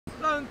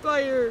on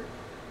fire.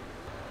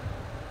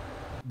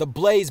 The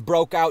blaze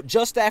broke out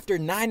just after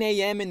 9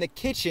 a.m. in the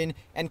kitchen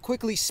and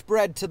quickly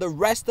spread to the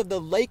rest of the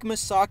Lake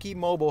Missaukee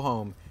mobile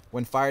home.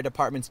 When fire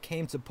departments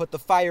came to put the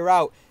fire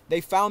out, they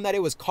found that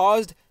it was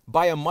caused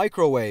by a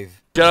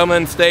microwave.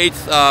 Gentleman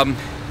states,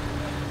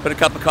 put a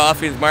cup of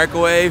coffee in his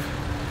microwave,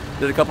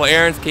 did a couple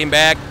errands, came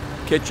back,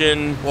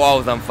 kitchen wall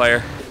was on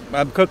fire.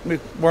 I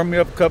warmed me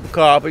up a cup of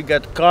coffee,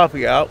 got the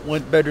coffee out,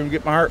 went to the bedroom to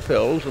get my heart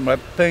pills and my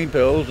pain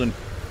pills, and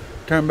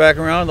turned back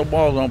around, the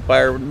wall's on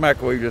fire, the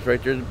microwave just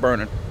right there is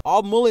burning.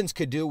 All Mullins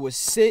could do was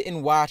sit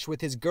and watch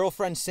with his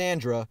girlfriend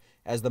Sandra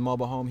as the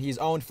mobile home he's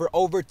owned for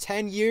over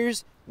 10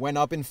 years went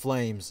up in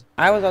flames.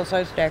 I was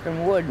outside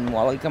stacking wood, and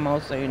Wally come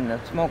out saying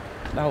the smoke,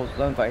 the house was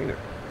on fire.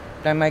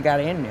 The time I got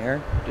in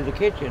there to the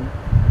kitchen,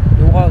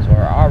 the walls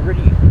were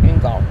already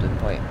engulfed in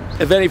flames.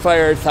 If any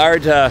fire, it's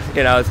hard to,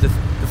 it's just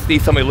to see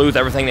somebody lose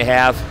everything they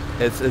have.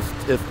 It's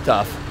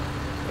tough.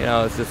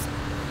 It's just,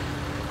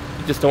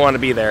 you just don't want to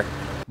be there.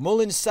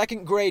 Mullins'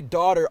 second grade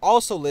daughter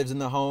also lives in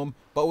the home,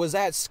 but was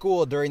at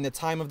school during the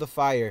time of the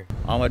fire.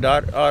 All my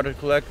daughter's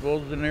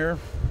collectibles in there,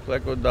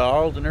 collectible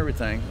dolls and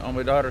everything. All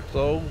my daughter's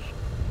clothes.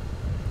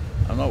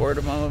 I'm not worried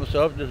about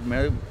myself, just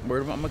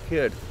worried about my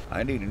kid.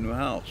 I need a new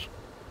house.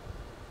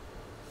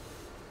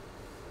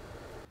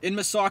 In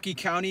Missaukee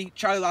County,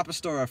 Charlie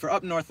LaPastora for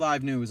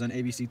UpNorthLive News on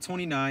ABC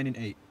 29 and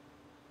 8.